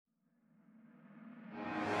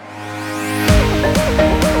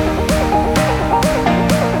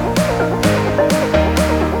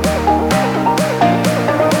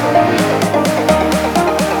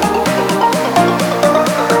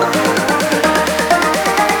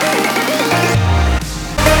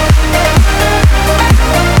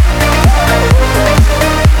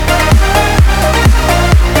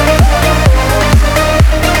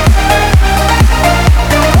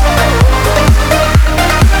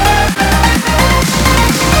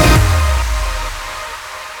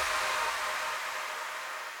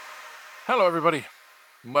Hello, everybody.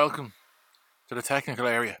 Welcome to the Technical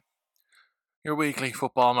Area, your weekly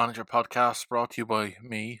Football Manager podcast brought to you by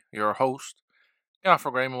me, your host, Gaffer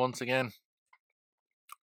Graham, once again.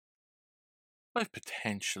 I've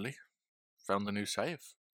potentially found a new save.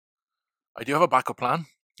 I do have a backup plan,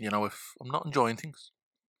 if I'm not enjoying things.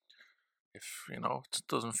 If, it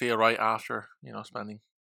doesn't feel right after, spending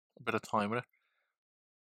a bit of time with it.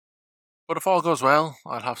 But if all goes well,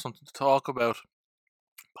 I'll have something to talk about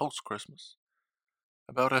post-Christmas.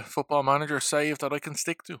 About a Football Manager save that I can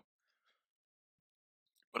stick to.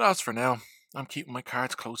 But as for now, I'm keeping my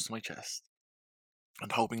cards close to my chest and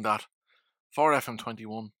hoping that for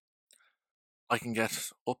FM21 I can get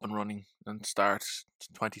up and running and start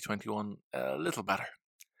 2021 a little better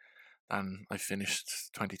than I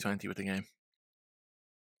finished 2020 with the game.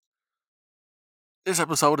 This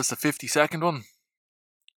episode is the 52nd one,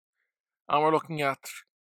 and we're looking at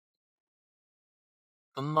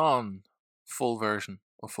the non-full version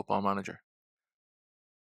of Football Manager.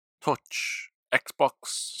 Touch, Xbox,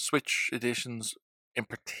 Switch editions in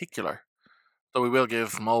particular, though we will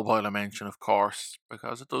give mobile a mention, of course,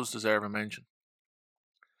 because it does deserve a mention.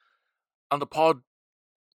 And the pod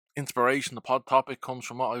inspiration, the pod topic comes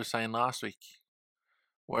from what I was saying last week,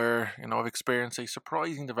 where, I've experienced a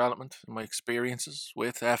surprising development in my experiences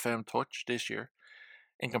with FM Touch this year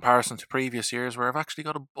in comparison to previous years where I've actually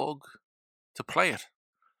got a bug to play it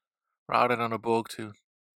rather than a bug to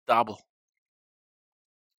dabble.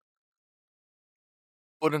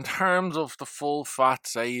 But in terms of the full fat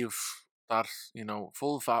save, that,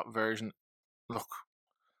 full fat version, look,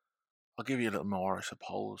 I'll give you a little more, I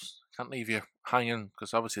suppose. Can't leave you hanging,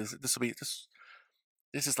 because obviously this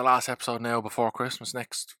is the last episode now before Christmas.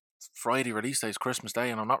 Next Friday release day is Christmas Day,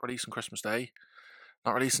 and I'm not releasing Christmas Day,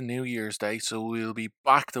 not releasing New Year's Day, so we'll be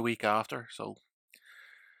back the week after. So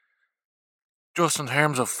just in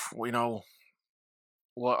terms of,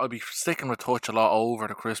 I'll be sticking with Touch a lot over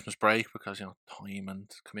the Christmas break because, time and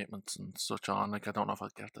commitments and such on. Like, I don't know if I'll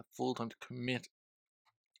get the full time to commit.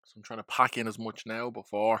 So I'm trying to pack in as much now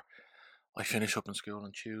before I finish up in school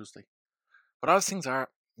on Tuesday. But as things are,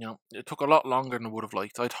 it took a lot longer than I would have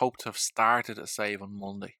liked. I'd hoped to have started a save on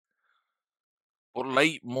Monday. But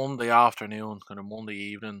late Monday afternoon, kind of Monday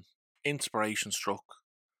evening, inspiration struck.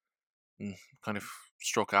 And kind of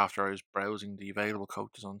struck after I was browsing the available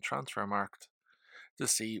coaches on Transfermarkt to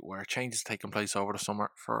see where changes taking place over the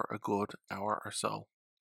summer for a good hour or so.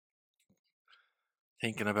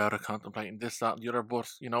 Thinking about it, contemplating this, that, and the other. But,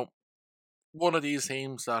 one of these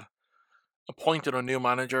teams that appointed a new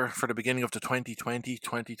manager for the beginning of the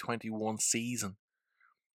 2020-2021 season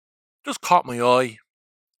just caught my eye.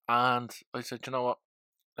 And I said, you know what?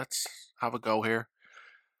 Let's have a go here.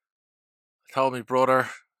 I told my brother,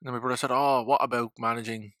 and my brother said, oh, what about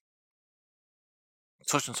managing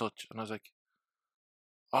such and such? And I was like,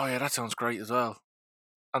 oh yeah, that sounds great as well.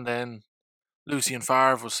 And then Lucien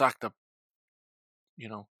Favre was sacked at,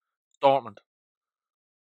 Dortmund.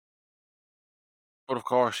 But of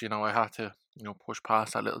course, I had to, push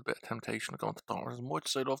past that little bit of temptation of going to Dortmund. As much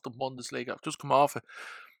as I love the Bundesliga, I've just come off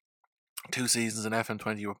 2 seasons in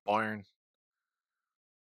FM20 with Bayern.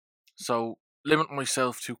 So limiting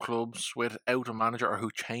myself to clubs without a manager or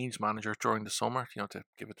who changed manager during the summer, to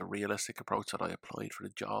give it the realistic approach that I applied for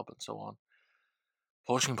the job and so on.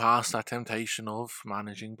 Pushing past that temptation of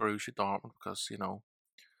managing Borussia Dortmund because,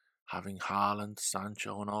 having Haaland,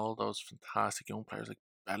 Sancho and all those fantastic young players like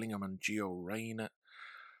Bellingham and Gio Reyna.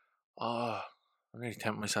 I nearly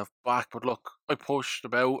tempted myself back, but look, I pushed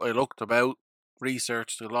about, I looked about,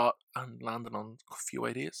 researched a lot and landed on a few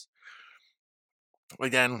ideas. I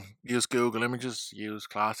then use Google Images, use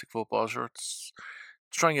classic football shirts,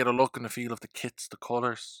 to try and get a look and the feel of the kits, the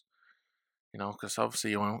colours. Because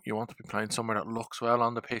obviously you want to be playing somewhere that looks well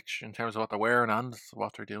on the pitch in terms of what they're wearing and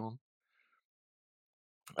what they're doing.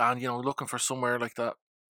 And, looking for somewhere like that,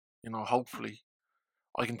 hopefully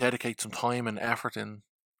I can dedicate some time and effort in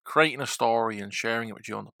creating a story and sharing it with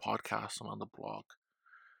you on the podcast and on the blog.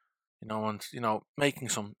 And, making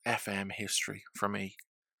some FM history for me.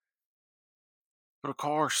 But of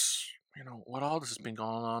course, what all this has been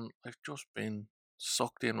going on, I've just been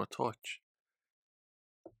sucked in with Touch.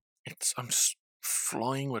 I'm just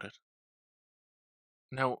flying with it.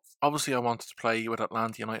 Now, obviously I wanted to play with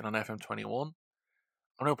Atlanta United on FM21.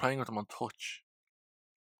 I'm now playing with them on Touch.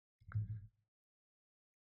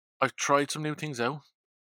 I've tried some new things out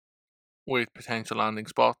with potential landing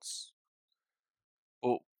spots.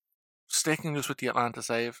 But sticking just with the Atlanta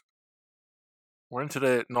save, we're into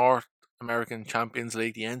the North American Champions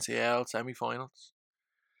League, the NCL semi-finals.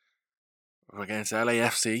 We're against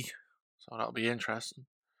LAFC, so that'll be interesting.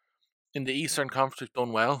 In the Eastern Conference, we've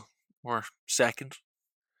done well. were second.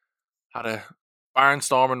 Had a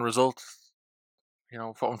barnstorming result,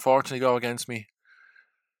 unfortunately go against me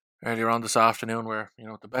earlier on this afternoon where,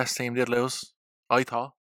 the best team did lose. I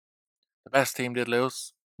thought. The best team did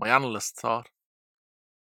lose. My analysts thought.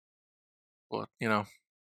 But,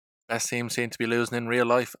 best teams seem to be losing in real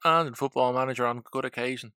life and in Football Manager on good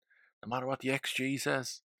occasion, no matter what the XG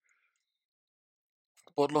says.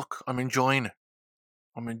 But look, I'm enjoying it.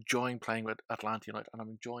 I'm enjoying playing with Atlanta United and I'm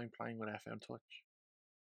enjoying playing with FM Touch.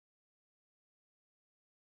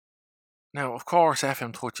 Now, of course,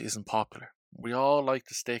 FM Touch isn't popular. We all like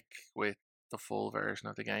to stick with the full version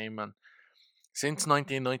of the game, and since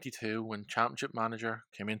 1992, when Championship Manager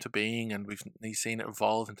came into being, and we've seen it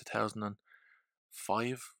evolve in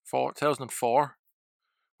 2004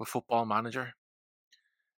 with Football Manager,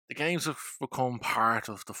 the games have become part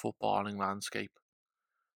of the footballing landscape.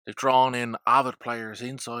 They've drawn in avid players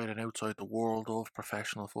inside and outside the world of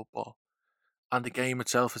professional football, and the game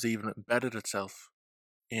itself has even embedded itself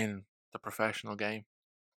in the professional game.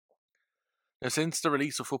 Now, since the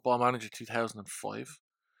release of Football Manager 2005,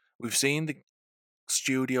 we've seen the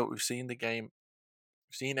studio, we've seen the game,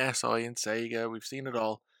 we've seen SI and Sega, we've seen it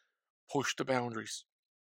all push the boundaries.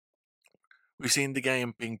 We've seen the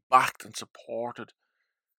game being backed and supported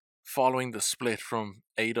following the split from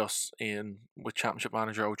Eidos with Championship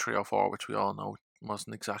Manager 0304, which we all know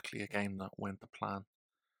wasn't exactly a game that went to plan.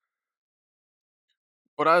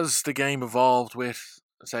 But as the game evolved with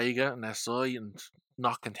Sega and SI, and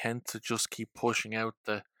not content to just keep pushing out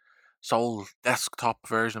the sole desktop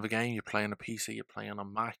version of a game, you're playing a PC, you're playing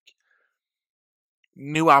on Mac,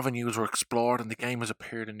 new avenues were explored and the game has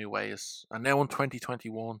appeared in new ways. And now in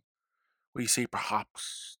 2021, we see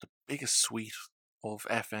perhaps the biggest suite of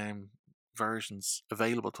FM versions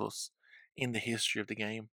available to us in the history of the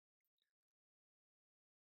game.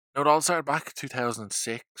 Now, it all started back in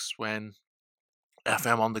 2006 when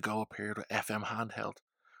FM on the Go appeared with FM Handheld,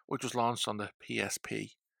 which was launched on the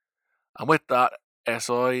PSP. And with that,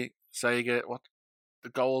 SI, Sega, what the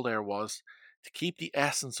goal there was to keep the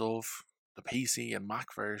essence of the PC and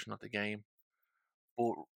Mac version of the game,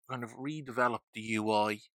 but kind of redevelop the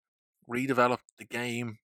UI, redevelop the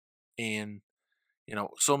game in,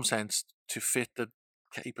 some sense to fit the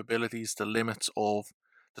capabilities, the limits of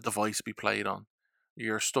the device to be played on.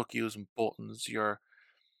 You're stuck using buttons, your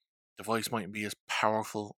device mightn't be as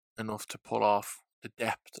powerful enough to pull off the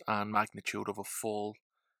depth and magnitude of a full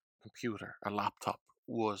computer, a laptop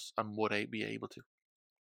was and would be able to.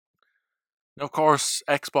 Now, of course,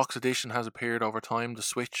 Xbox Edition has appeared over time. The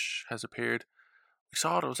Switch has appeared. We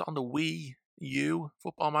saw it was on the Wii U.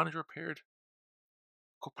 Football Manager appeared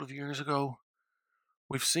a couple of years ago.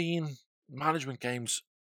 We've seen management games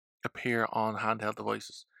appear on handheld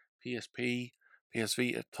devices. PSP, PS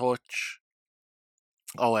Vita, Touch.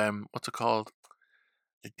 What's it called?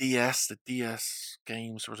 The DS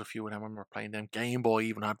games. There was a few of them. I remember playing them. Game Boy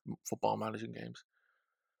even had football managing games.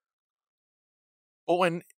 But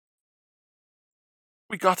when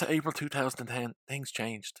we got to April 2010, things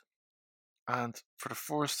changed. And for the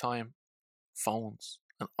first time, phones,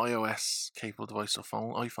 an iOS capable device, so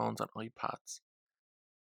iPhones and iPads,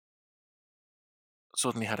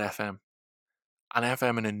 suddenly had FM. And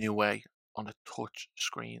FM in a new way on a touch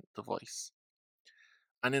screen device.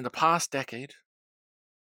 And in the past decade,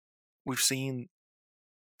 we've seen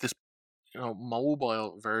this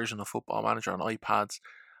mobile version of Football Manager on iPads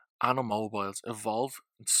and on mobiles evolve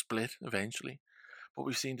and split eventually. But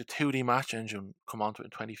we've seen the 2D match engine come onto it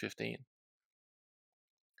in 2015.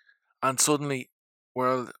 And suddenly,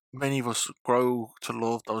 while many of us grow to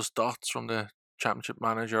love those dots from the Championship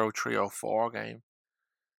Manager 0304 game,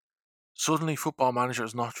 suddenly Football Manager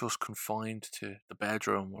is not just confined to the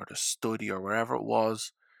bedroom or the study or wherever it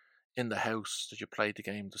was in the house that you played the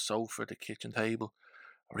game, the sofa, the kitchen table,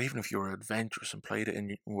 or even if you were adventurous and played it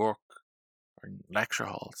in work or in lecture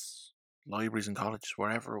halls, libraries and colleges,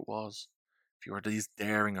 wherever it was, if you were these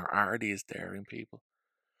daring or are these daring people.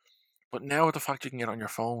 But now with the fact you can get on your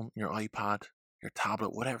phone, your iPad, your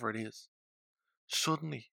tablet, whatever it is,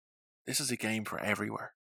 suddenly this is a game for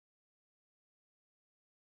everywhere.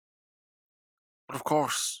 But of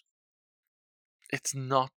course, it's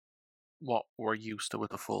not what we're used to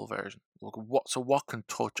with the full version. So what can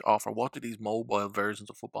Touch offer? What do these mobile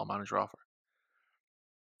versions of Football Manager offer?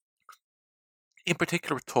 In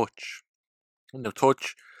particular with Touch.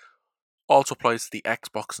 Touch also applies to the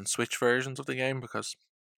Xbox and Switch versions of the game because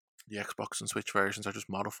the Xbox and Switch versions are just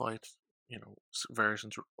modified,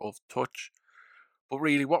 versions of Touch. But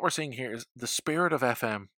really, what we're seeing here is the spirit of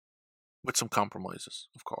FM with some compromises,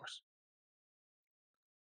 of course.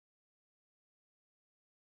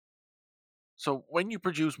 So when you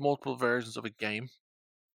produce multiple versions of a game,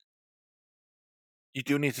 you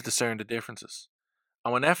do need to discern the differences.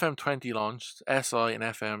 And when FM20 launched, SI and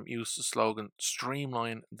FM used the slogan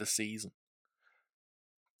 "Streamline the season"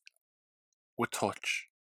 with touch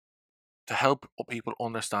to help people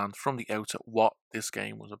understand from the outset what this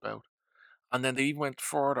game was about. And then they even went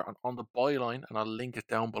further on the byline, and I'll link it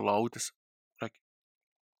down below. This, like,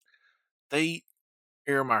 they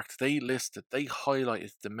earmarked, they listed, they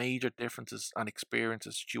highlighted the major differences and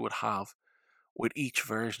experiences that you would have with each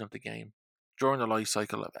version of the game during the life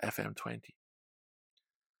cycle of FM20.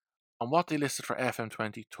 And what they listed for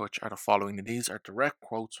FM20 Touch are the following, and these are direct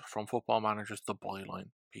quotes from Football Manager's The Byline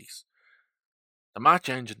piece. The match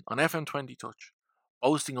engine on FM20 Touch,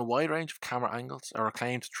 boasting a wide range of camera angles, a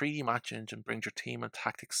reclaimed 3D match engine brings your team and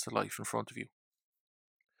tactics to life in front of you.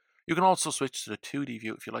 You can also switch to the 2D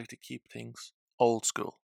view if you like to keep things old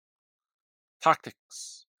school.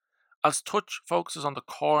 Tactics. As Touch focuses on the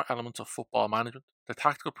core elements of football management, the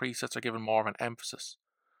tactical presets are given more of an emphasis,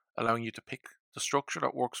 allowing you to pick the structure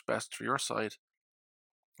that works best for your side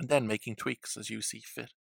and then making tweaks as you see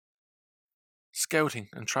fit. Scouting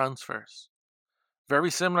and transfers. Very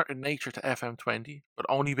similar in nature to FM20, but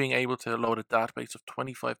only being able to load a database of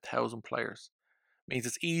 25,000 players means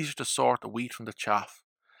it's easier to sort the wheat from the chaff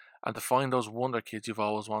and to find those wonder kids you've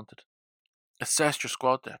always wanted. Assess your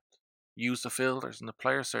squad depth. Use the filters in the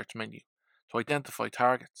player search menu to identify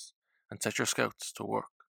targets and set your scouts to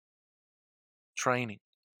work. Training.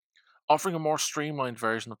 Offering a more streamlined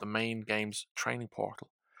version of the main game's training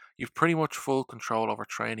portal, you've pretty much full control over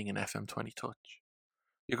training in FM20 Touch.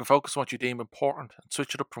 You can focus on what you deem important and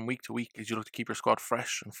switch it up from week to week as you look to keep your squad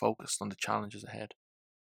fresh and focused on the challenges ahead.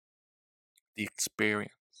 The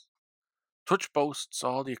experience. Touch boasts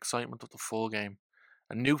all the excitement of the full game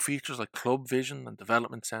and new features like Club Vision and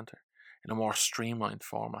Development Center in a more streamlined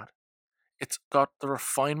format. It's got the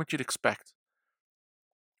refinement you'd expect,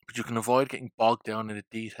 but you can avoid getting bogged down in the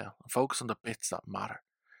detail and focus on the bits that matter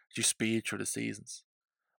as you speed through the seasons.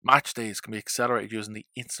 Match days can be accelerated using the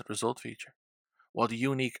instant result feature, while the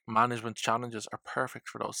unique management challenges are perfect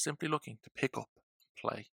for those simply looking to pick up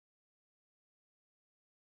and play.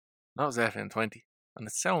 That was FM20, and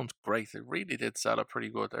it sounds great. It really did sell it pretty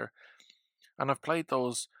good there. And I've played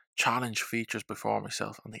those challenge features before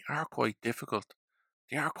myself, and they are quite difficult.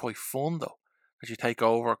 They are quite fun though, as you take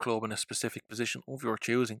over a club in a specific position of your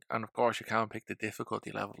choosing, and of course you can pick the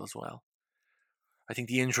difficulty level as well. I think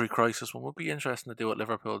the injury crisis one would be interesting to do at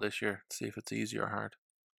Liverpool this year, to see if it's easy or hard.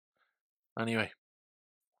 Anyway,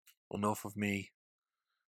 enough of me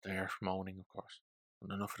there moaning, of course,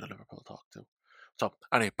 and enough of the Liverpool talk too. So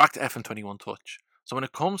anyway, back to FM21 Touch. So when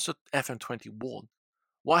it comes to FM21,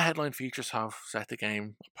 what headline features have set the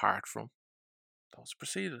game apart from those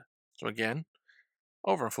preceded? So again,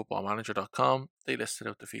 over on footballmanager.com, they listed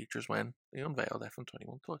out the features when they unveiled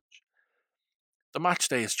FM21 Touch. The match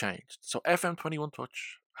day has changed, so FM21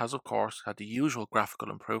 Touch has of course had the usual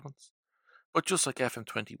graphical improvements, but just like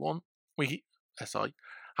FM21, we, SI,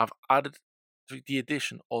 have added the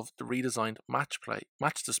addition of the redesigned match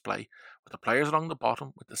display with the players along the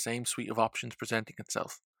bottom with the same suite of options presenting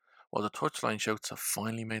itself, while the touchline shouts have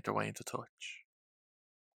finally made their way into Touch.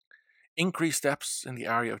 Increased depths in the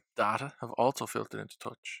area of data have also filtered into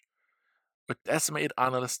Touch, with dedicated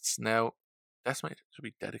analysts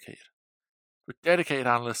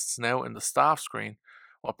now in the staff screen,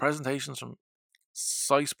 while presentations from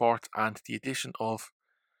Sci Sports and the addition of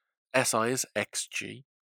SI's XG,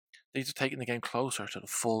 these are taking the game closer to the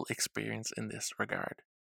full experience in this regard.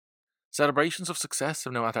 Celebrations of success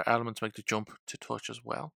have now had their elements make the jump to Touch as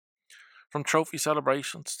well. From trophy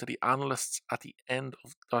celebrations to the analysis of the end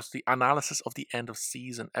of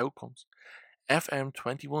season outcomes,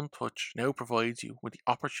 FM21 Touch now provides you with the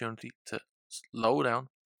opportunity to slow down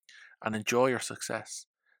and enjoy your success,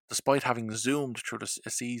 despite having zoomed through a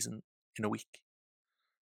season in a week.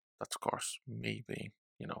 That's, of course, me being,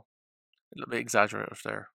 a little bit exaggerative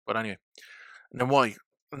there. But anyway,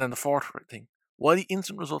 and then the fourth thing. While the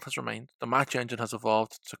instant result has remained, the match engine has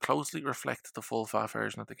evolved to closely reflect the full fat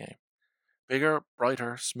version of the game. Bigger,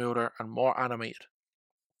 brighter, smoother, and more animated.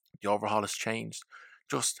 The overhaul has changed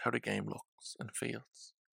just how the game looks and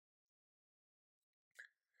feels.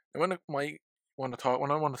 And when I want to talk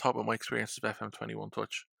about my experiences of FM21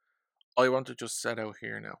 Touch, I want to just set out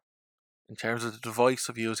here now, in terms of the device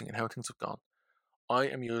of using and how things have gone. I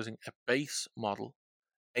am using a base model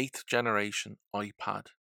 8th generation iPad.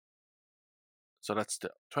 So that's the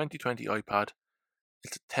 2020 iPad.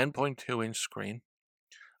 It's a 10.2 inch screen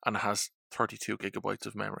and it has 32 gigabytes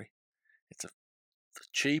of memory. It's the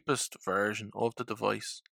cheapest version of the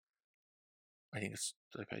device. I think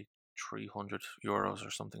I paid €300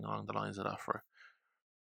 or something along the lines of that for it.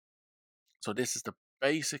 So this is the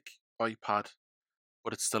basic iPad,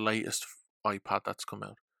 but it's the latest iPad that's come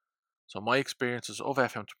out. So my experiences of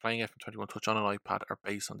playing FM21 Touch on an iPad are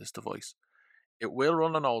based on this device. It will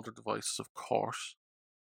run on older devices, of course,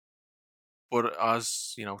 but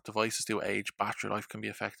as devices do age, battery life can be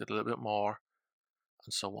affected a little bit more,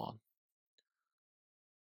 and so on.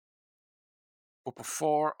 But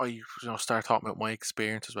before I start talking about my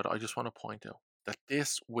experiences with it, I just want to point out that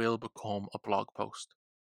this will become a blog post.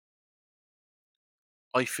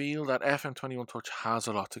 I feel that FM21 Touch has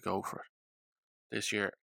a lot to go for it this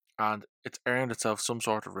year, and it's earned itself some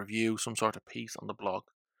sort of review, some sort of piece on the blog.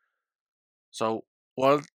 So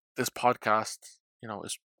while this podcast,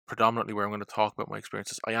 is predominantly where I'm going to talk about my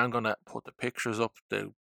experiences, I am going to put the pictures up,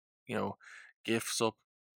 the GIFs up,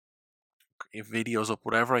 videos up,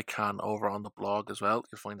 whatever I can over on the blog as well.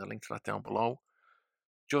 You'll find a link to that down below,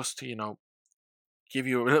 just to give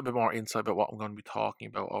you a little bit more insight about what I'm going to be talking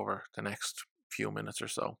about over the next few minutes or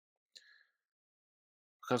so.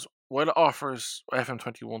 Because while it offers,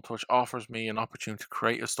 FM21 Touch offers me an opportunity to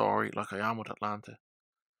create a story like I am with Atlanta,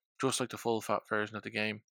 just like the full fat version of the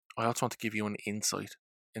game, I also want to give you an insight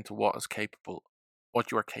into what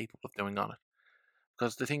you are capable of doing on it.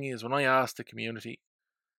 Because the thing is, when I asked the community,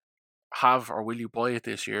 have or will you buy it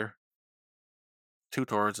this year,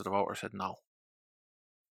 2/3 of the voters said no.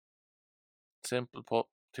 Simple put,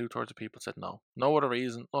 2/3 of people said no. No other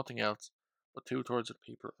reason, nothing else, but 2/3 of the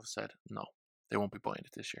people have said no. They won't be buying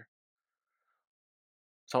it this year.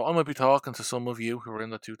 So I might be talking to some of you who are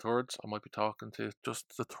in the 2/3. I might be talking to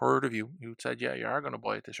just the third of you who said, yeah, you are going to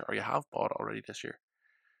buy it this year, or you have bought it already this year.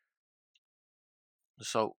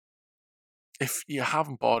 So if you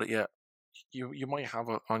haven't bought it yet, you might have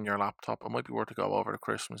it on your laptop. It might be worth to go over to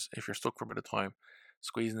Christmas if you're stuck for a bit of time,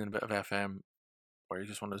 squeezing in a bit of FM, or you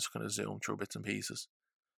just want to just kind of zoom through bits and pieces.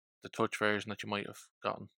 The touch version that you might have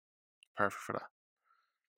gotten, perfect for that.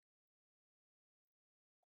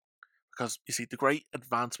 Because you see, the great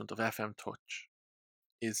advancement of FM Touch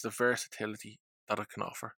is the versatility that it can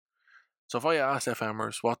offer. So if I ask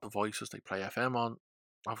FMers what devices they play FM on,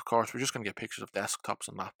 of course we're just going to get pictures of desktops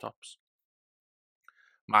and laptops,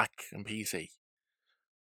 Mac and PC.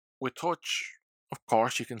 With Touch, of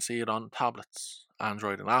course you can see it on tablets,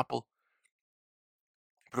 Android and Apple,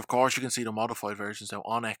 but of course you can see the modified versions now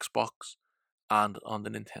on Xbox and on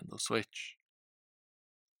the Nintendo Switch.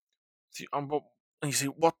 See, you see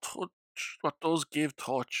what does give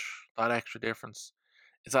Touch that extra difference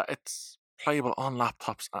is that it's playable on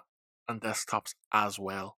laptops and desktops as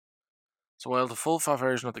well. So while the full fat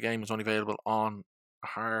version of the game is only available on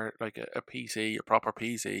a PC, a proper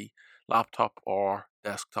PC, laptop or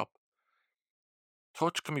desktop,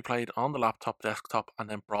 Touch can be played on the laptop, desktop, and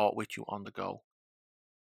then brought with you on the go.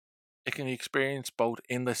 It can be experienced both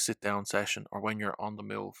in the sit-down session or when you're on the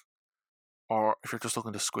move, or if you're just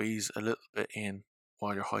looking to squeeze a little bit in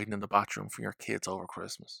while you're hiding in the bathroom for your kids over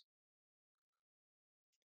Christmas.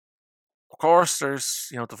 Of course,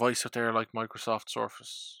 there's devices out there like Microsoft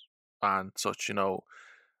Surface and such,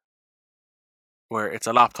 where it's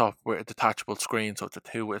a laptop with a detachable screen, so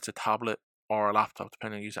it's a tablet or a laptop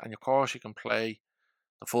depending on user, and of course you can play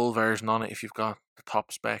the full version on it if you've got the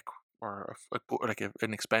top spec or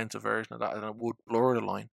an expensive version of that, and it would blur the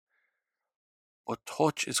line. But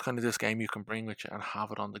Touch is kind of this game you can bring with you and have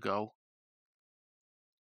it on the go.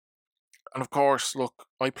 And of course, look,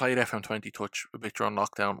 I played FM20 Touch a bit during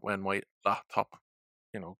lockdown when my laptop,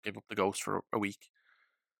 gave up the ghost for a week.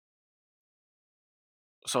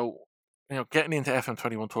 So, getting into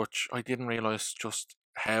FM21 Touch, I didn't realise just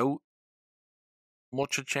how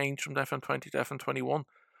much had changed from FM20 to FM21.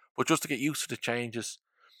 But just to get used to the changes,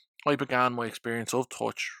 I began my experience of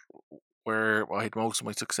Touch where I had most of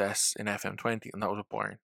my success in FM20, and that was with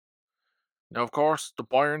Bayern. Now, of course, the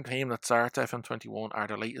Bayern team that starts FM21 are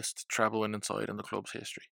the latest treble-winning side in the club's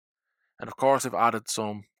history. And of course, they've added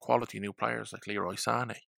some quality new players like Leroy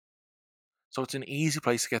Sané. So it's an easy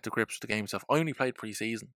place to get to grips with the game itself. I only played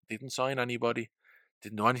pre-season, didn't sign anybody,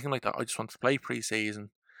 didn't do anything like that. I just wanted to play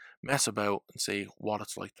pre-season, mess about, and see what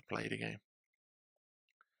it's like to play the game.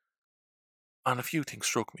 And a few things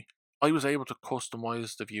struck me. I was able to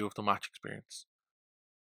customize the view of the match experience.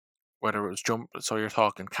 Whether it was so you're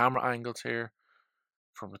talking camera angles here,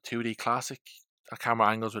 from a 2D classic, camera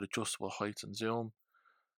angles with adjustable heights and zoom.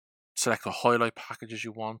 Select the highlight packages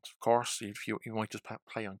you want, of course. If you might just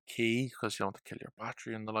play on key because you don't want to kill your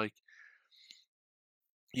battery and the like.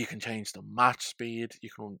 You can change the match speed. You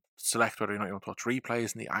can select whether or not you want to watch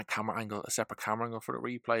replays and the camera angle, a separate camera angle for the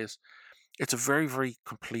replays. It's a very, very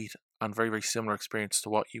complete and very, very similar experience to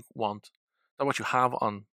what you want, than what you have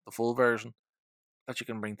on the full version, that you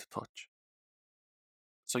can bring to touch.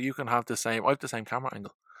 So you can have I have the same camera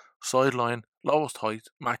angle, sideline, lowest height,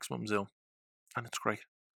 maximum zoom, and it's great.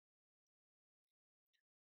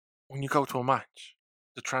 When you go to a match,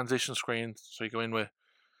 the transition screen, so you go in with,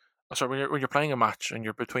 when you're playing a match and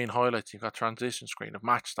you're between highlights, you've got transition screen of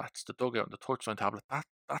match stats, the dugout, and the touchline tablet.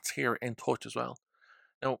 That's here in touch as well.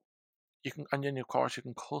 Now you can, and then of course you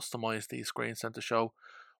can customize these screens then to show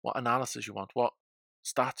what analysis you want, what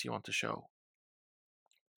stats you want to show,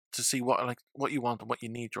 to see what you want and what you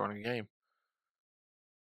need during a game.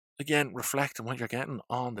 Again, reflecting what you're getting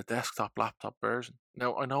on the desktop laptop version.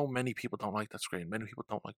 Now, I know many people don't like that screen. Many people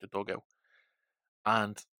don't like the dugout.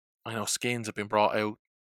 And I know skins have been brought out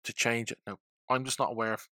to change it. Now, I'm just not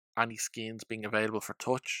aware of any skins being available for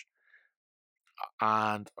touch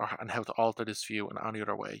and how to alter this view in any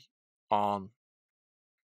other way on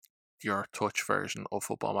your touch version of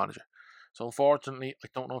Football Manager. So unfortunately, I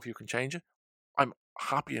don't know if you can change it. I'm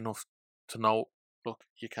happy enough to know, look,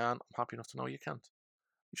 you can. I'm happy enough to know you can't.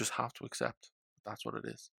 You just have to accept that's what it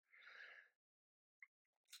is.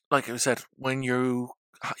 Like I said, when you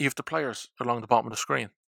have the players along the bottom of the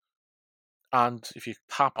screen, and if you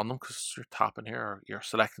tap on them, because you're tapping here, or you're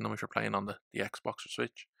selecting them if you're playing on the Xbox or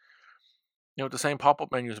Switch, the same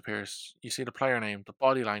pop-up menus appears. You see the player name, the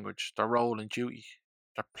body language, their role and duty,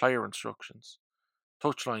 their player instructions,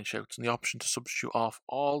 touchline shouts, and the option to substitute off,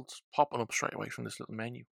 all popping up straight away from this little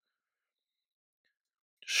menu.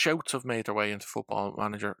 Shouts have made their way into Football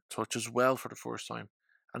Manager Touch as well for the first time,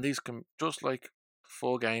 and these can, just like the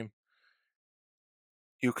full game,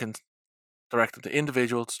 you can direct them to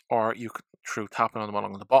individuals, or you can through tapping on them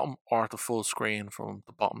along the bottom, or the full screen from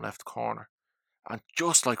the bottom left corner. And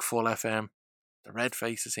just like full FM, the red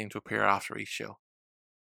faces seem to appear after each show.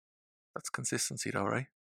 That's consistency though, right?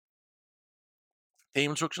 Team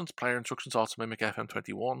instructions, player instructions also mimic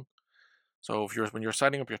FM21. So when you're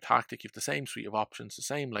setting up your tactic, you have the same suite of options, the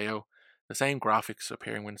same layout, the same graphics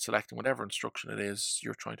appearing when selecting whatever instruction it is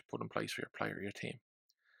you're trying to put in place for your player or your team.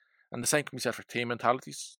 And the same can be said for team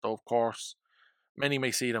mentalities, though of course many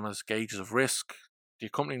may see them as gauges of risk. The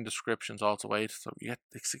accompanying descriptions also aid, so you get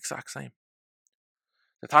the exact same.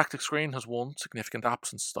 The tactic screen has one significant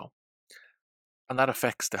absence though, and that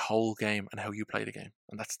affects the whole game and how you play the game,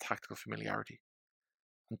 and that's tactical familiarity.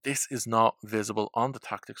 And this is not visible on the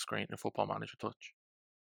tactic screen in Football Manager Touch,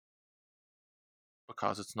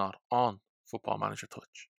 because it's not on Football Manager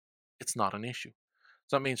Touch. It's not an issue.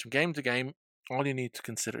 So that means from game to game, all you need to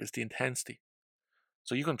consider is the intensity.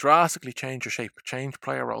 So you can drastically change your shape, change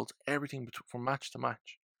player roles, everything from match to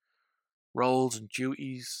match. Roles and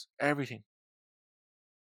duties, everything.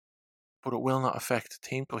 But it will not affect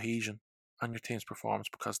team cohesion and your team's performance,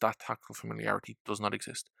 because that tactical familiarity does not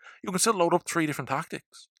exist. You can still load up 3 different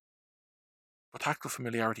tactics, but tactical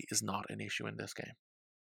familiarity is not an issue in this game.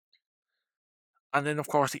 And then, of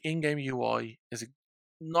course, the in-game UI is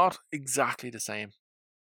not exactly the same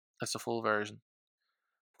as the full version,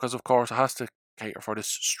 because, of course, it has to cater for this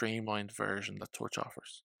streamlined version that Touch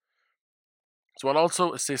offers. So while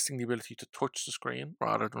also assisting the ability to touch the screen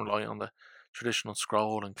rather than rely on the traditional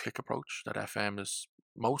scroll and click approach that FM is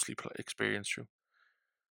mostly experienced through,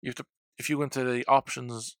 if you go into the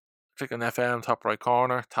options, click on FM top right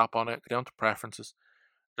corner, tap on it, go down to preferences,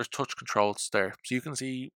 there's touch controls there, so you can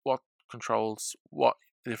see what controls, what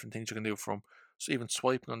different things you can do, from so even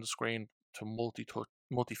swiping on the screen to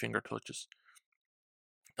multi-finger touches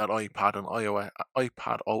that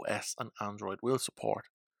iPad OS and Android will support.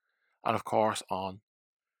 And of course on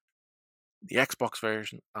the Xbox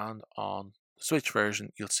version and on the Switch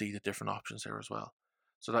version, you'll see the different options there as well.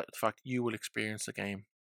 So that the fact you will experience the game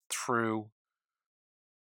through,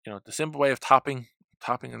 the simple way of tapping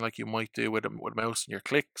like you might do with a mouse and your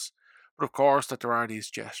clicks, but of course that there are these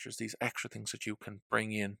gestures, these extra things that you can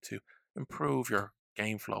bring in to improve your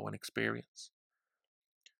game flow and experience.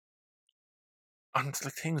 And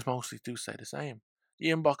things mostly do stay the same. The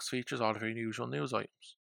inbox features all of your usual news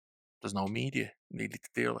items. There's no media needed to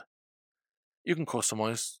deal with. You can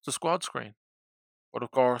customize the squad screen, but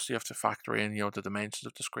of course you have to factor in, the dimensions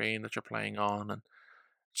of the screen that you're playing on, and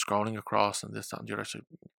scrolling across, and this, that, and the other. So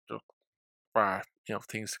there are,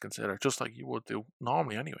 things to consider, just like you would do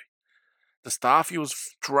normally anyway. The staff view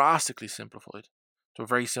is drastically simplified to a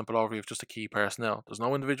very simple overview of just the key personnel. There's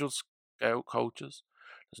no individual scout coaches,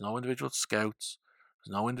 there's no individual scouts,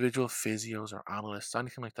 there's no individual physios or analysts,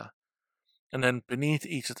 anything like that. And then beneath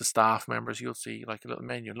each of the staff members, you'll see like a little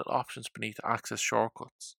menu, little options beneath to access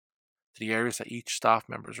shortcuts to the areas that each staff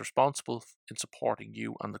member is responsible in supporting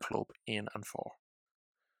you and the club in and for.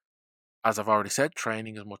 As I've already said,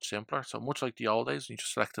 training is much simpler. So much like the old days, when you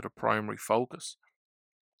just selected a primary focus,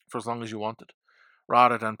 for as long as you wanted,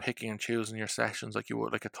 rather than picking and choosing your sessions like you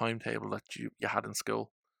would like a timetable that you had in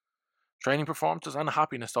school. Training performances and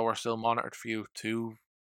happiness though are still monitored for you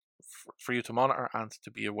to monitor and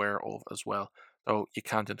to be aware of as well. Though you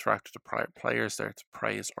can't interact with the players there to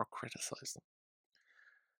praise or criticize them.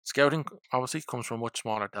 Scouting obviously comes from a much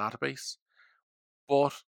smaller database,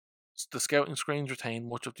 but the scouting screens retain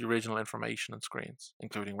much of the original information in screens,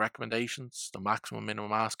 including recommendations, the maximum and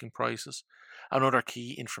minimum asking prices, and other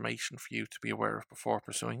key information for you to be aware of before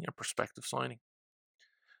pursuing a prospective signing.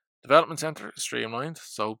 Development Center is streamlined,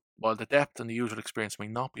 so while the depth and the user experience may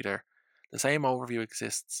not be there, the same overview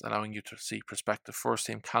exists, allowing you to see prospective first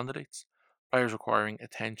team candidates, players requiring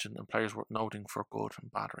attention, and players worth noting for good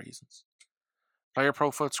and bad reasons. Player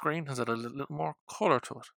profile screen has a little more colour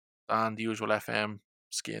to it than the usual FM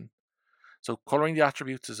skin. So colouring the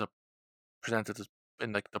attributes is presented as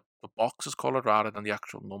in like the box is coloured rather than the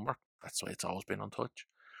actual number. That's the way it's always been on Touch.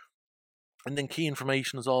 And then key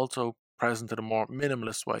information is also present in a more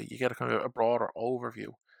minimalist way. You get a kind of a broader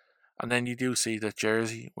overview. And then you do see the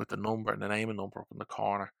jersey with the number and the name and number up in the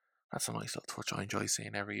corner. That's a nice little touch I enjoy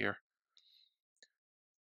seeing every year.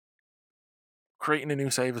 Creating a new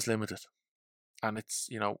save is limited. And it's,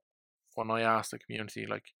 when I asked the community,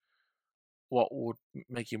 like, what would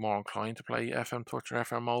make you more inclined to play FM Touch or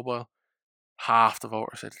FM Mobile, half the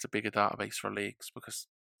voters said it's a bigger database for leagues, because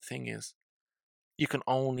the thing is, you can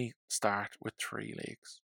only start with 3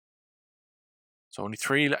 leagues. So only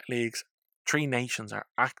 3 leagues, 3 nations are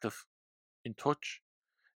active in Touch.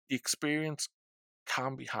 The experience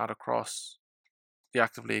can be had across the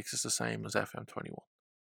active leagues is the same as FM21.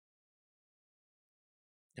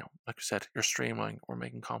 Like I said, you're streamlining. We're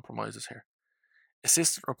making compromises here.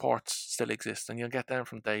 Assistant reports still exist, and you'll get them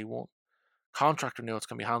from day one. Contract renewals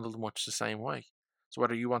can be handled much the same way. So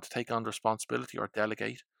whether you want to take on the responsibility or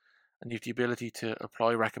delegate, and you have the ability to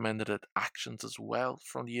apply recommended actions as well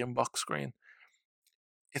from the inbox screen.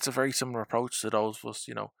 It's a very similar approach to those of us,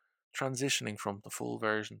 transitioning from the full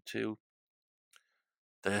version to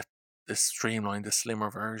the streamlined, the slimmer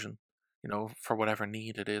version, for whatever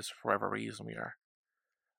need it is, for whatever reason we are.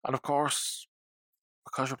 And of course,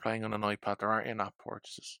 because you're playing on an iPad, there are in-app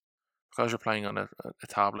purchases. Because you're playing on a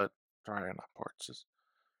tablet, there are in-app purchases.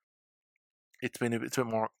 It's been a bit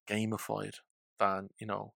more gamified than,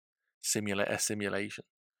 a simulation.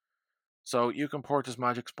 So you can purchase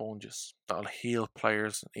magic sponges that'll heal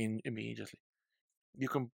players immediately. You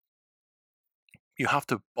have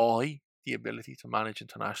to buy the ability to manage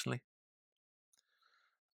internationally.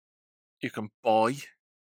 You can buy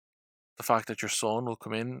the fact that your son will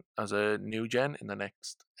come in as a new gen in the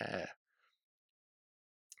next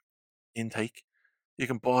intake. You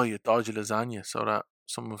can buy a dodgy lasagna so that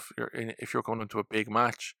if you're going into a big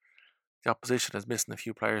match, the opposition is missing a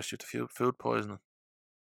few players due to food poisoning.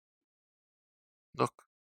 Look,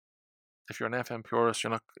 if you're an FM purist,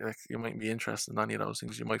 you might be interested in any of those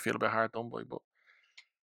things. You might feel a bit hard done by, but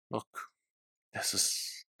look, this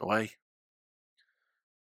is the way.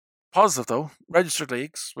 Positive though, registered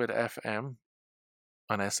leagues with FM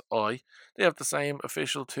and SI, they have the same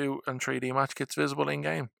official 2 and 3D match kits visible in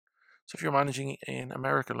game. So if you're managing in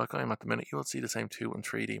America like I am at the minute, you will see the same 2 and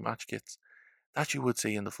 3D match kits that you would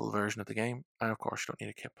see in the full version of the game, and of course you don't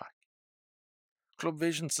need a kit pack. Club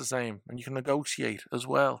Vision's the same, and you can negotiate as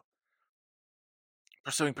well.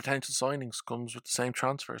 Pursuing potential signings comes with the same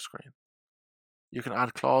transfer screen. You can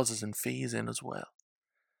add clauses and fees in as well.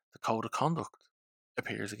 The code of conduct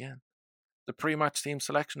appears again. The pre-match team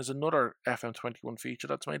selection is another FM21 feature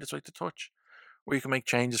that's made its way to Touch, where you can make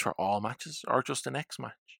changes for all matches or just the next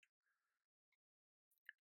match.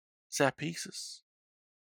 Set pieces.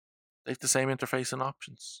 They have the same interface and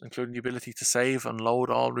options, including the ability to save and load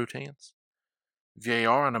all routines.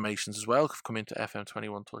 VAR animations as well have come into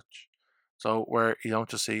FM21 Touch. So where you don't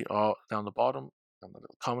just see down the bottom, on the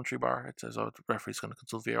little commentary bar, it says, the referee's going to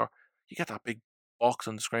consult VAR. You get that big box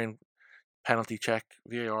on the screen, penalty check,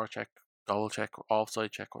 VAR check, goal check,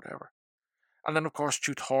 offside check, whatever. And then, of course,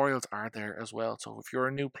 tutorials are there as well. So if you're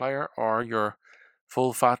a new player or you're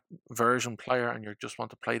full fat version player and you just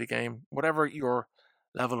want to play the game, whatever your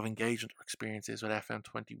level of engagement or experience is with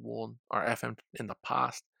FM21 or FM in the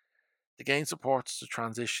past, the game supports the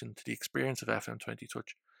transition to the experience of FM20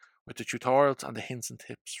 Touch with the tutorials and the hints and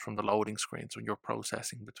tips from the loading screens when you're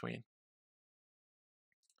processing between.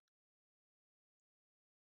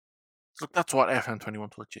 So look, that's what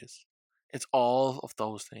FM21 Touch is. It's all of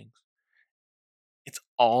those things. It's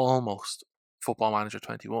almost Football Manager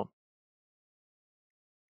 21.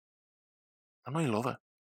 And I love it.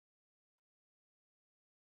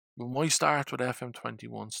 When my start with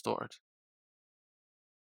FM21 started,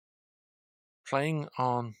 playing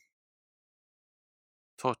on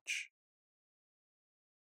touch,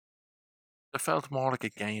 it felt more like a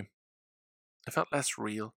game. It felt less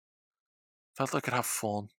real. It felt like I could have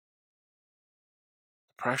fun.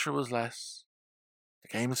 The pressure was less.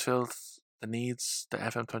 The game is filled. The needs the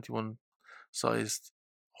FM21 sized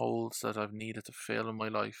holes that I've needed to fill in my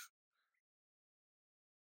life.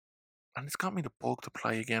 And it's got me the bug to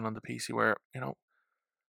play again on the PC where, I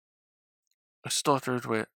stuttered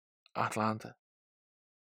with Atlanta.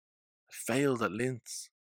 I failed at Linz.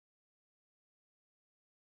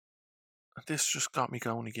 And this just got me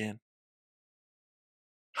going again.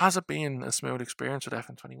 Has it been a smooth experience with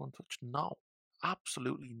FM21 Touch? No,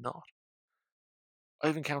 absolutely not.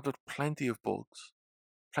 I've encountered plenty of bugs,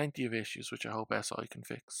 plenty of issues which I hope SI can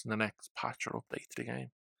fix in the next patch or update to the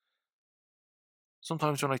game.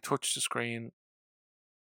 Sometimes when I touch the screen,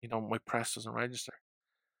 my press doesn't register.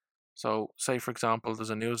 So, say for example, there's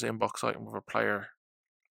a news inbox item of a player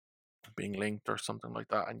being linked or something like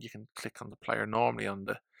that, and you can click on the player normally on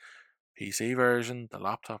the PC version, the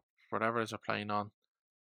laptop, whatever it is they're playing on.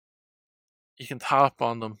 You can tap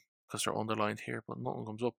on them because they're underlined here, but nothing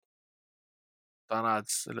comes up. That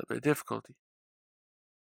adds a little bit of difficulty.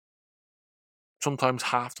 Sometimes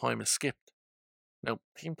halftime is skipped. Now,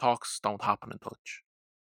 team talks don't happen in touch,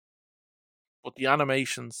 but the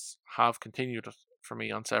animations have continued for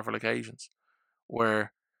me on several occasions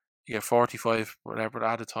where you get 45, whatever the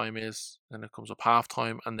added time is, and it comes up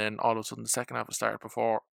halftime, and then all of a sudden the second half has started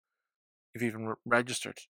before you've even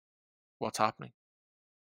registered what's happening.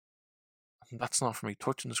 And that's not for me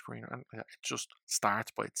touching the screen, and it just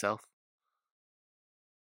starts by itself.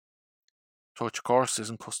 Touch, of course,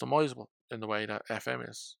 isn't customizable in the way that FM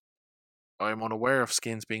is. I'm unaware of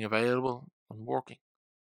skins being available and working.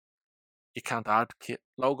 You can't add kit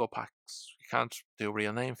logo packs. You can't do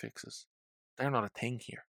real name fixes. They're not a thing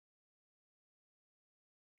here.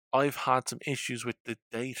 I've had some issues with the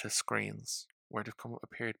data screens where they've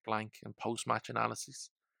appeared blank in post-match analyses.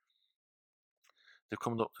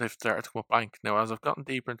 They've started to come up blank. Now, as I've gotten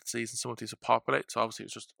deeper into the season, some of these have populated, so obviously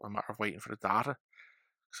it's just a matter of waiting for the data.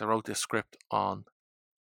 Because I wrote this script on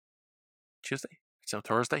Tuesday. It's now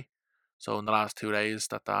Thursday. So in the last 2 days,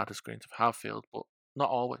 that data screens have filled, but not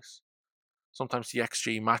always. Sometimes the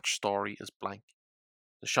XG match story is blank.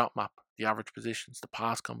 The shot map, the average positions, the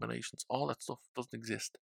pass combinations, all that stuff doesn't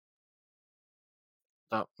exist.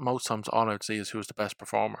 That most times all I'd see is who's the best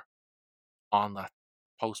performer on that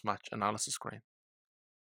post-match analysis screen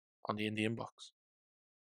on the indie inbox.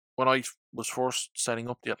 When I was first setting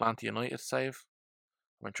up the Atlanta United save,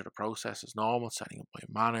 I went through the process as normal, setting up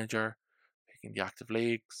my manager, picking the active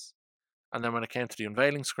leagues, and then when it came to the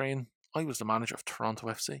unveiling screen, I was the manager of Toronto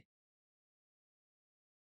FC.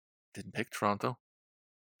 Didn't pick Toronto.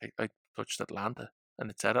 I touched Atlanta, and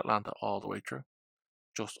it said Atlanta all the way through,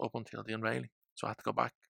 just up until the unveiling. So I had to go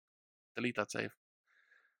back, delete that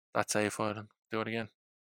save file, and do it again.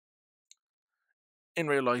 In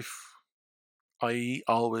real life, I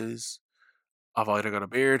always have either got a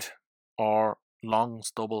beard or long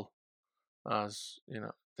stubble, as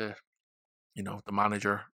the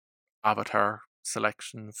manager avatar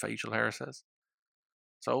selection facial hair says.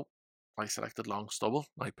 So I selected long stubble.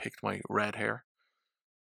 I picked my red hair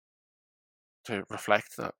to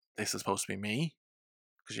reflect that this is supposed to be me,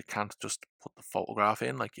 because you can't just put the photograph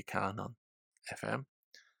in like you can on FM.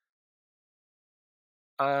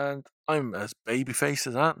 And I'm as babyface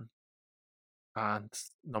as that. And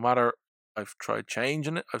no matter, I've tried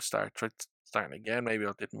changing it, I've tried starting again, maybe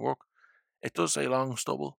it didn't work. It does say long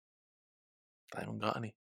stubble. I haven't got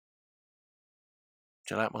any.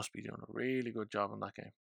 Gillette must be doing a really good job on that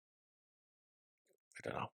game. I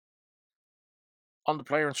don't know. On the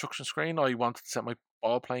player instruction screen, I wanted to set my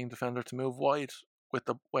ball playing defender to move wide with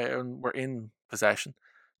when we're in possession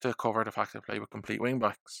to cover the fact that I play with complete wing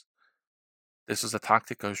backs. This is a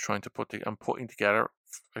tactic I was trying to putting together.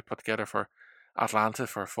 I put together for Atlanta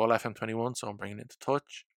for full FM21, so I'm bringing it to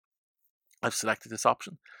touch. I've selected this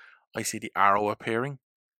option. I see the arrow appearing,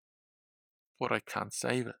 but I can't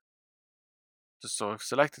save it. So I've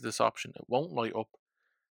selected this option. It won't light up.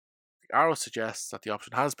 The arrow suggests that the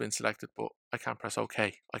option has been selected, but I can't press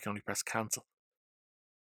OK. I can only press cancel.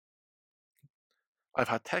 I've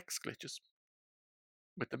had text glitches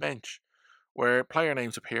with the bench where player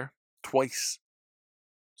names appear twice.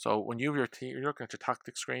 So when you're looking at your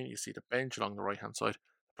tactics screen, you see the bench along the right hand side.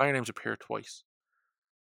 Player names appear twice.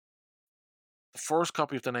 The first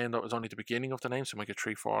copy of the name that was only the beginning of the name, so you might get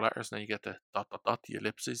 3-4 letters, and then you get the ... the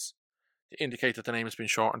ellipses to indicate that the name has been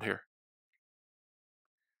shortened here.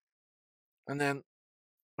 And then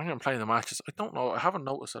when I'm playing the matches, I don't know, I haven't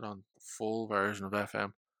noticed it on the full version of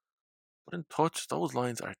FM, but in touch, those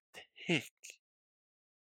lines are thick.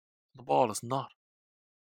 The ball is not.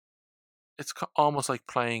 It's almost like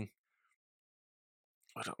playing,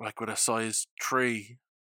 like with a size 3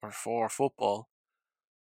 or 4 football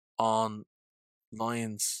on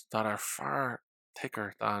lines that are far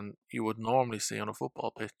thicker than you would normally see on a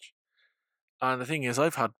football pitch. And the thing is,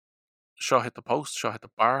 I've had shot hit the post, shot hit the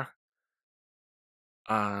bar,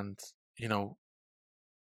 and,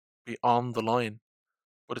 be on the line.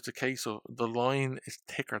 But it's a case of the line is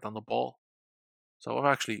thicker than the ball. So I've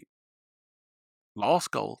actually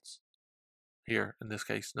lost goals here in this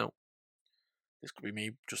case. Now, this could be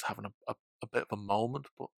me just having a bit of a moment,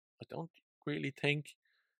 but I don't really think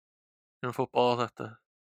in football that the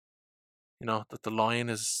line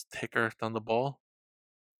is thicker than the ball.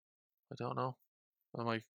 I don't know. Am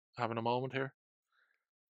I having a moment here?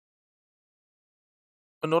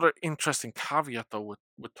 Another interesting caveat though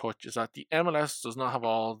with touch is that the MLS does not have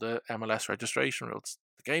all the MLS registration rules.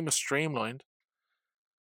 The game is streamlined,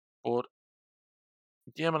 but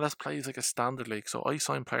the MLS plays like a standard league, so I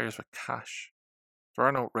sign players with cash. There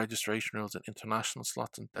are no registration rules and international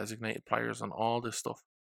slots and designated players and all this stuff.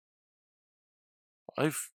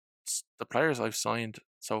 The players I've signed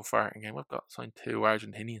so far in game, I've got signed 2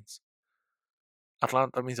 Argentinians.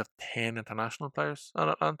 Atlanta, that means I have 10 international players on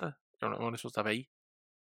Atlanta. You're only supposed to have 8.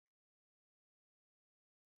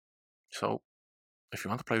 So if you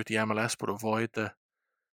want to play with the MLS but avoid the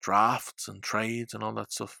drafts and trades and all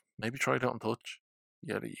that stuff, maybe try it out on touch.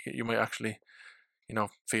 Yeah, you might actually,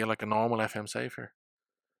 feel like a normal FM save here.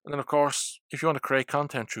 And then, of course, if you want to create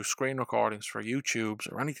content through screen recordings for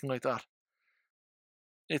YouTubes or anything like that,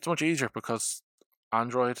 it's much easier because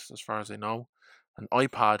Android, as far as I know, and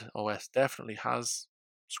iPad OS definitely has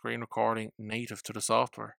screen recording native to the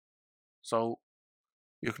software. So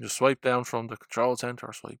you can just swipe down from the control center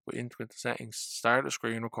or swipe into the settings, start a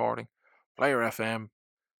screen recording, play your FM.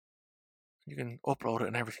 You can upload it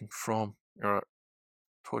and everything from your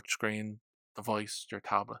touchscreen device, your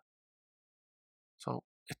tablet. So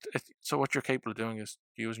so what you're capable of doing is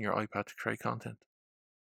using your iPad to create content.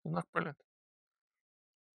 Isn't that brilliant?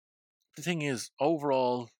 The thing is,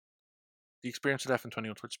 overall, the experience of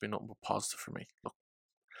FM21 Twitch has been nothing but positive for me. Look,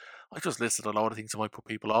 I just listed a lot of things that might put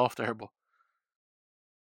people off there, but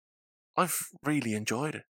I've really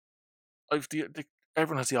enjoyed it.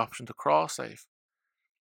 Everyone has the option to cross save,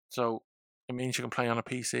 so it means you can play on a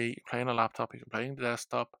PC, you can play on a laptop, you can play on the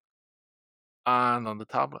desktop, and on the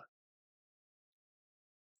tablet.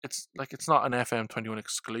 It's not an FM21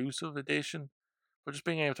 exclusive edition, but just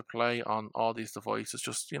being able to play on all these devices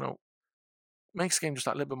just makes the game just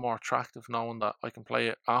that little bit more attractive, knowing that I can play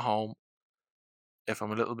it at home if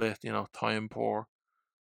I'm a little bit time poor,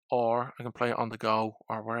 or I can play it on the go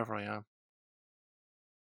or wherever I am.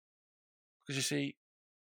 Because you see,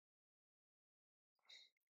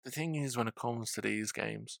 the thing is, when it comes to these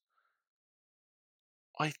games,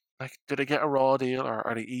 do they get a raw deal or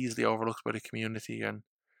are they easily overlooked by the community? And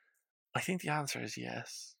I think the answer is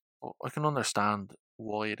yes, but I can understand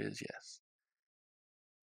why it is yes.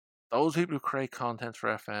 Those people who create content for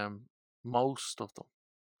FM, most of them,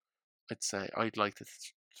 I'd like to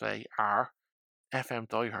say, are FM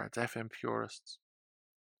diehards, FM purists,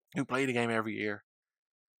 who play the game every year,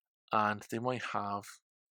 and they might have,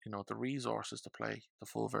 the resources to play the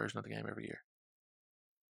full version of the game every year.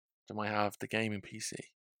 They might have the gaming PC.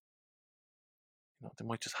 They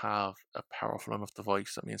might just have a powerful enough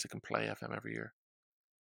device that means they can play FM every year.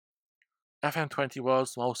 FM20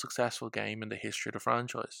 was the most successful game in the history of the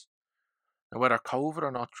franchise. Now, whether COVID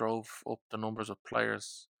or not drove up the numbers of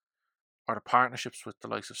players, or the partnerships with the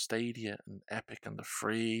likes of Stadia and Epic and the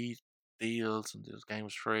free deals and those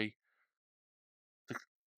games free,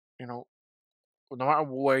 no matter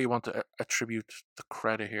where you want to attribute the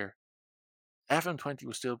credit here, FM20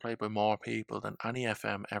 was still played by more people than any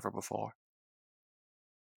FM ever before.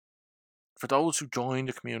 For those who joined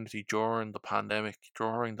the community during the pandemic,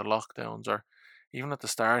 during the lockdowns, or even at the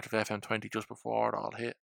start of FM20 just before it all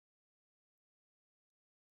hit,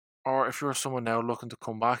 or if you're someone now looking to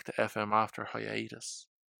come back to FM after hiatus,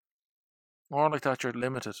 or like that you're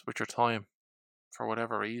limited with your time for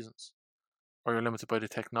whatever reasons, or you're limited by the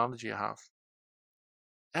technology you have,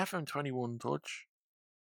 FM21 Touch,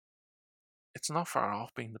 it's not far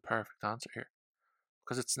off being the perfect answer here,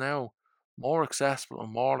 because it's now more accessible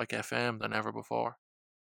and more like FM than ever before.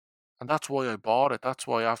 And that's why I bought it. That's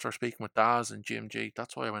why, after speaking with Daz and Jim G,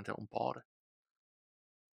 that's why I went out and bought it.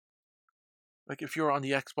 Like, if you're on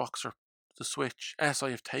the Xbox or the Switch, I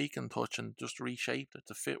have taken Touch and just reshaped it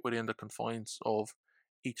to fit within the confines of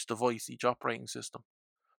each device, each operating system.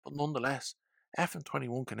 But nonetheless,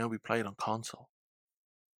 FM21 can now be played on console.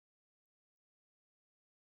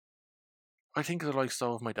 I think of the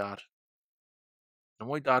lifestyle of my dad. And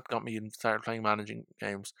my dad got me and started playing managing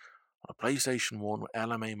games on a PlayStation 1 with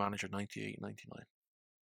LMA Manager 98, 99.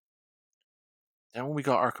 Then when we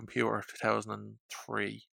got our computer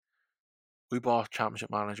 2003, we bought Championship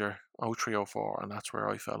Manager 0304, and that's where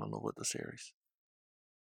I fell in love with the series.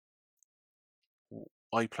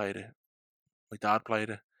 I played it. My dad played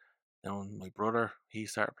it. Then my brother, he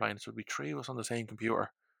started playing. So it'd be three of us on the same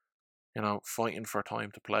computer, fighting for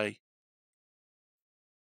time to play.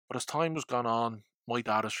 But as time has gone on, my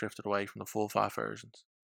dad has drifted away from the full fat versions.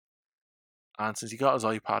 And since he got his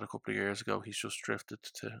iPad a couple of years ago, he's just drifted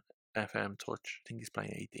to FM Touch. I think he's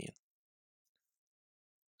playing 18.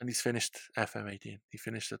 And he's finished FM 18. He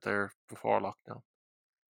finished it there before lockdown.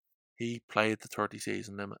 He played the 30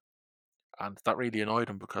 season limit. And that really annoyed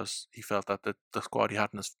him because he felt that the squad he had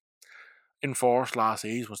in force last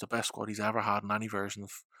season was the best squad he's ever had in any version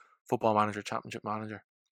of Football Manager, Championship Manager.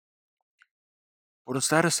 But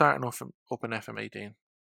instead of starting up in FM 18,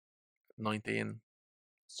 19,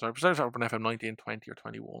 sorry, instead of starting up in FM 19, 20 or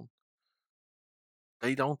 21,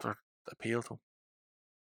 they don't appeal to him.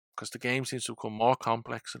 Because the game seems to become more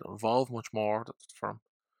complex and evolve much more for him,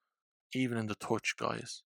 even in the touch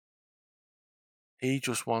guys. He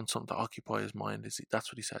just wants something to occupy his mind.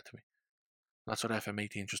 That's what he said to me. That's what FM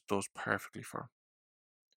 18 just does perfectly for him.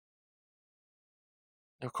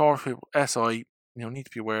 Of course, people, SI, need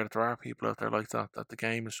to be aware that there are people out there like that the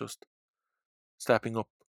game is just stepping up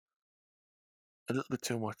a little bit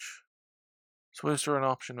too much. So is there an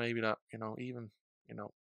option maybe that,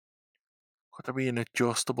 could there be an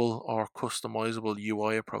adjustable or customizable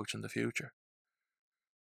UI approach in the future?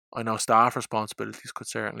 I know staff responsibilities could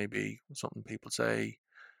certainly be something people say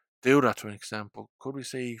do that to an extent, but could we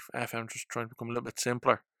see FM just trying to become a little bit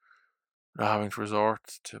simpler, not having to resort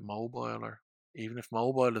to mobile, or even if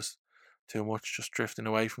mobile is too much, just drifting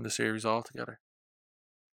away from the series altogether?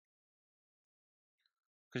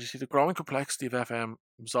 Because you see, the growing complexity of FM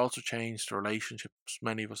has also changed the relationships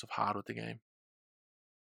many of us have had with the game.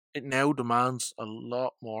 It now demands a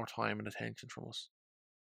lot more time and attention from us.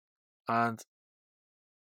 And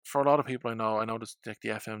for a lot of people I know there's like the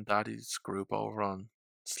FM Daddies group over on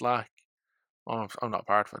Slack. I'm not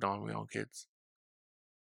part of it, I don't have my own kids.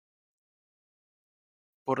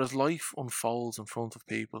 But as life unfolds in front of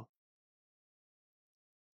people,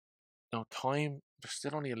 time, there's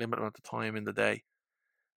still only a limited amount of time in the day.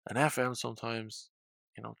 And FM sometimes,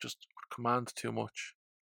 just command too much.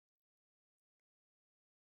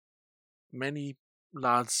 Many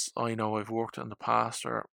lads I know I've worked in the past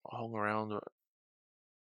or hung around with,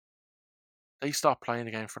 they stopped playing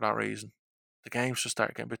the game for that reason. The games just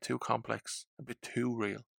started getting a bit too complex, a bit too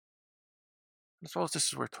real. And I suppose this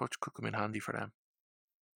is where touch could come in handy for them.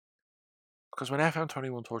 Because when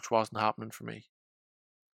FM21 touch wasn't happening for me,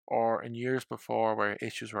 or in years before where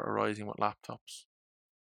issues were arising with laptops,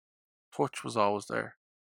 touch was always there.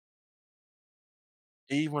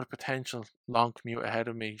 Even with a potential long commute ahead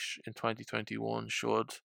of me in 2021,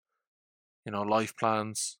 should life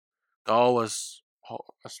plans go as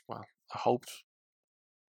well I hoped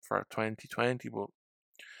for 2020, but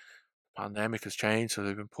the pandemic has changed, so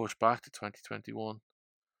they've been pushed back to 2021.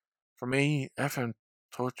 For me, FM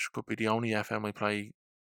Touch could be the only FM I play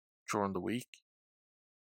during the week,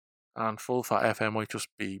 and full fat FM might just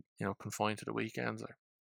be confined to the weekends, or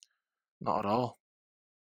not at all,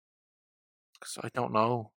 because I don't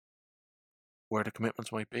know where the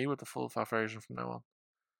commitments might be with the full fat version from now on.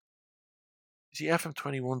 You see,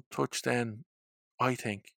 FM21 Touch then, I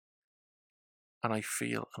think, and I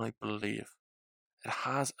feel, and I believe, it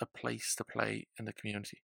has a place to play in the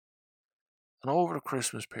community. And over the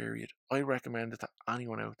Christmas period, I recommend it to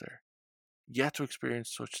anyone out there yet to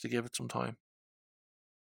experience such to give it some time.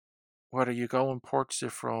 Whether you go and purchase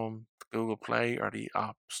it from the Google Play or the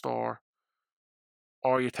App Store,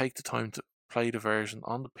 or you take the time to play the version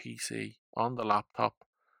on the PC, on the laptop,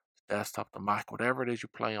 the desktop, the Mac, whatever it is you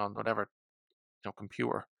play on, whatever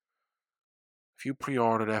computer. If you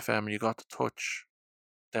pre-ordered FM and you got the Touch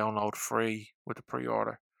download free with the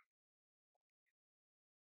pre-order,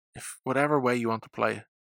 if whatever way you want to play it,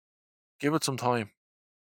 give it some time,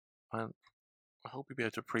 and I hope you'll be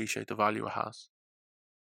able to appreciate the value it has.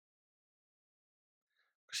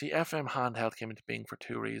 See, FM handheld came into being for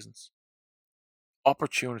two reasons: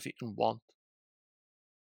 opportunity and want.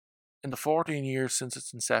 In the 14 years since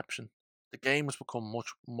its inception, the game has become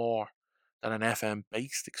much more than an FM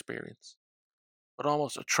based experience, but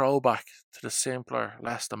almost a throwback to the simpler,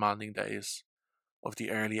 less demanding days of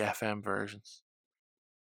the early FM versions.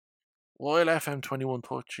 While FM21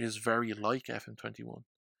 Touch is very like FM21,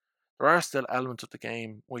 there are still elements of the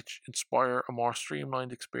game which inspire a more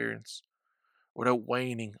streamlined experience without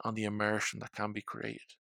waning on the immersion that can be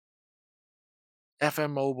created.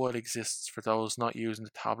 FM Mobile exists for those not using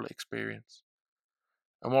the tablet experience,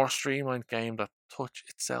 a more streamlined game that touch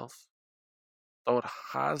itself, though it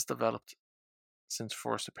has developed since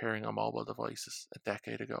first appearing on mobile devices a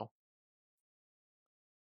decade ago.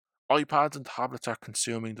 iPads and tablets are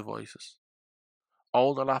consuming devices.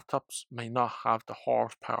 Older laptops may not have the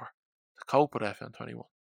horsepower to cope with FM21,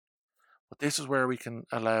 but this is where we can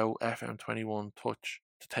allow FM21 Touch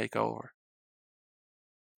to take over.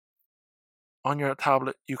 On your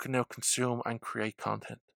tablet, you can now consume and create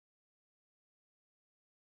content.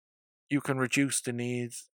 You can reduce the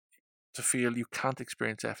need to feel you can't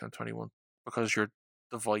experience FM21 because your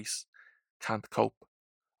device can't cope,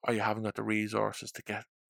 or you haven't got the resources to get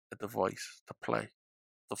a device to play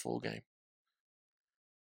the full game.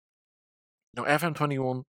 Now,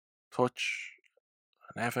 FM21 Touch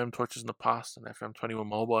and FM Touches in the past, and FM21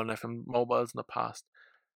 Mobile and FM Mobiles in the past,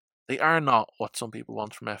 they are not what some people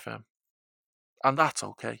want from FM. And that's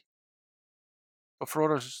okay. But for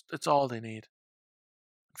others, it's all they need.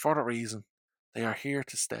 And for that reason, they are here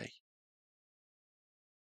to stay.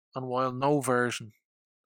 And while no version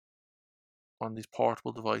on these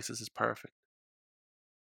portable devices is perfect,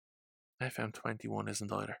 FM21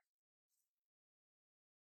 isn't either.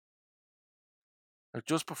 Now,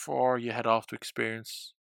 just before you head off to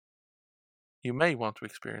experience, you may want to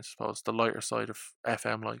experience, I suppose, the lighter side of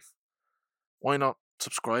FM life. Why not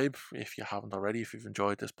subscribe if you haven't already, if you've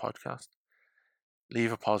enjoyed this podcast?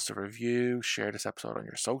 Leave a positive review, share this episode on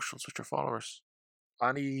your socials with your followers.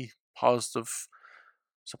 Any positive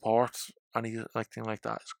support, anything like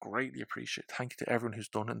that is greatly appreciated. Thank you to everyone who's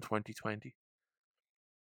done it in 2020.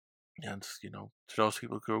 And, to those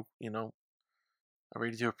people who, I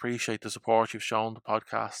really do appreciate the support you've shown the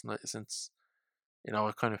podcast since,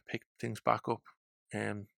 I kind of picked things back up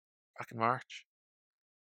back in March.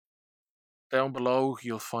 Down below,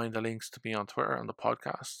 you'll find the links to me on Twitter and the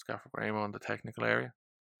podcast, Gaffer Bramo in the technical area.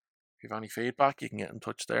 If you have any feedback, you can get in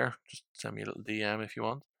touch there. Just send me a little DM if you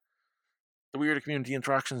want. The weirder community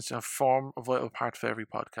interactions form a vital part of every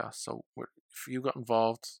podcast. So if you got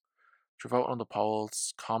involved, if you're voting on the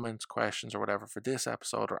polls, comments, questions, or whatever for this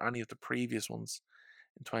episode or any of the previous ones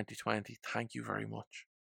in 2020, thank you very much.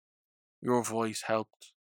 Your voice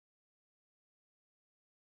helped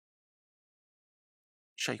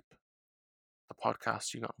shape the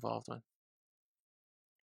podcast you got involved in.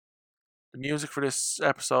 The music for this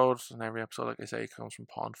episode and every episode, like I say, comes from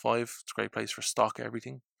Pond5. It's a great place for stock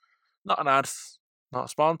everything. Not an ad, not a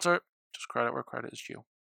sponsor, just credit where credit is due.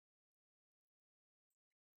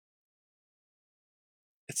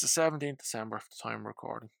 It's the 17th December at the time of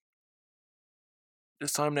recording.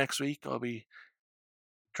 This time next week, I'll be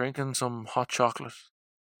drinking some hot chocolate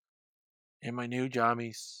in my new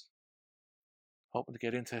jammies, hoping to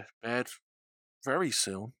get into bed very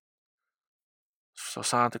soon, so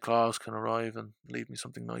Santa Claus can arrive and leave me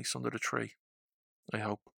something nice under the tree, I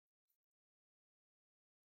hope.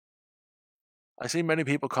 I see many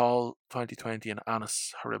people call 2020 an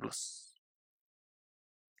annus horribilis.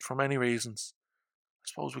 For many reasons, I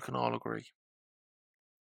suppose we can all agree.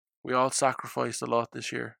 We all sacrificed a lot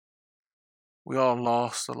this year. We all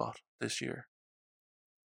lost a lot this year.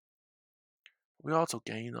 We also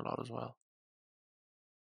gained a lot as well.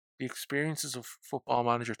 The experiences of Football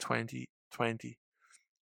Manager 2020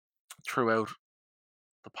 throughout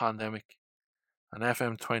the pandemic and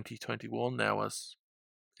FM 2021 now as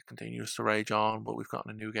it continues to rage on, but we've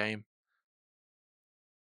gotten a new game.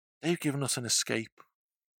 They've given us an escape.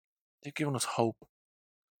 They've given us hope.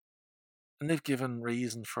 And they've given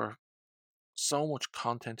reason for so much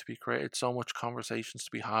content to be created, so much conversations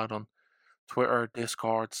to be had on Twitter,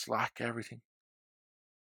 Discord, Slack, everything.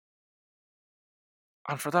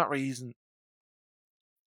 And for that reason,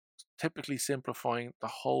 typically simplifying the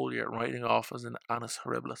whole year, writing off as an annus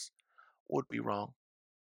horribilis, would be wrong.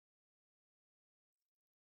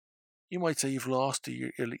 You might say you've lost a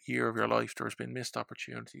year of your life, there's been missed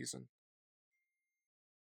opportunities, and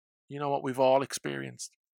you know what, we've all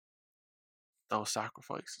experienced those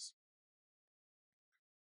sacrifices.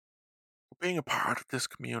 But being a part of this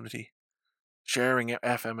community, sharing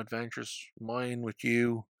FM adventures, mine with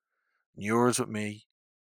you, and yours with me.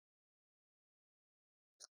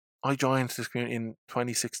 I joined this community in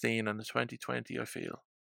 2016, and in 2020 I feel,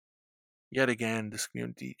 yet again, this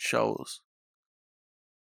community shows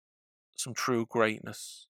some true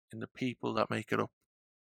greatness in the people that make it up.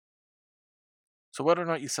 So whether or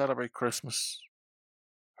not you celebrate Christmas,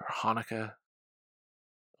 or Hanukkah,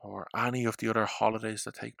 or any of the other holidays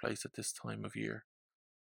that take place at this time of year,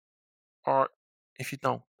 or if you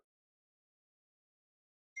don't,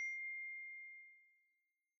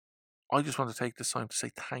 I just want to take this time to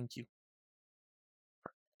say thank you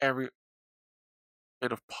for every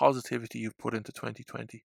bit of positivity you've put into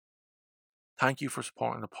 2020. Thank you for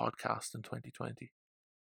supporting the podcast in 2020.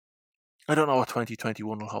 I don't know what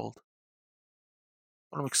 2021 will hold,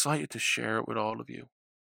 but I'm excited to share it with all of you.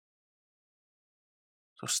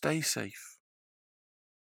 So stay safe.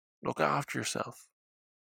 Look after yourself.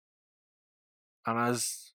 And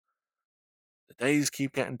as the days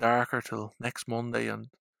keep getting darker till next Monday, and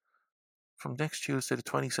from next Tuesday, the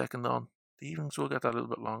 22nd on, the evenings will get that little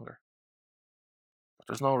bit longer. But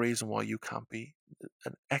there's no reason why you can't be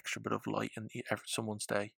an extra bit of light in someone's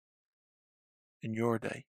day, in your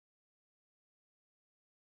day.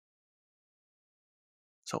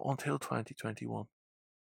 So until 2021,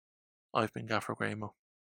 I've been Gaffer Graymo.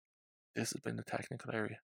 This has been the technical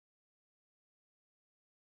area.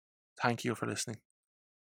 Thank you for listening.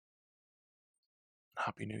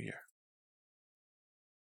 Happy New Year.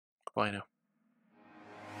 Goodbye now.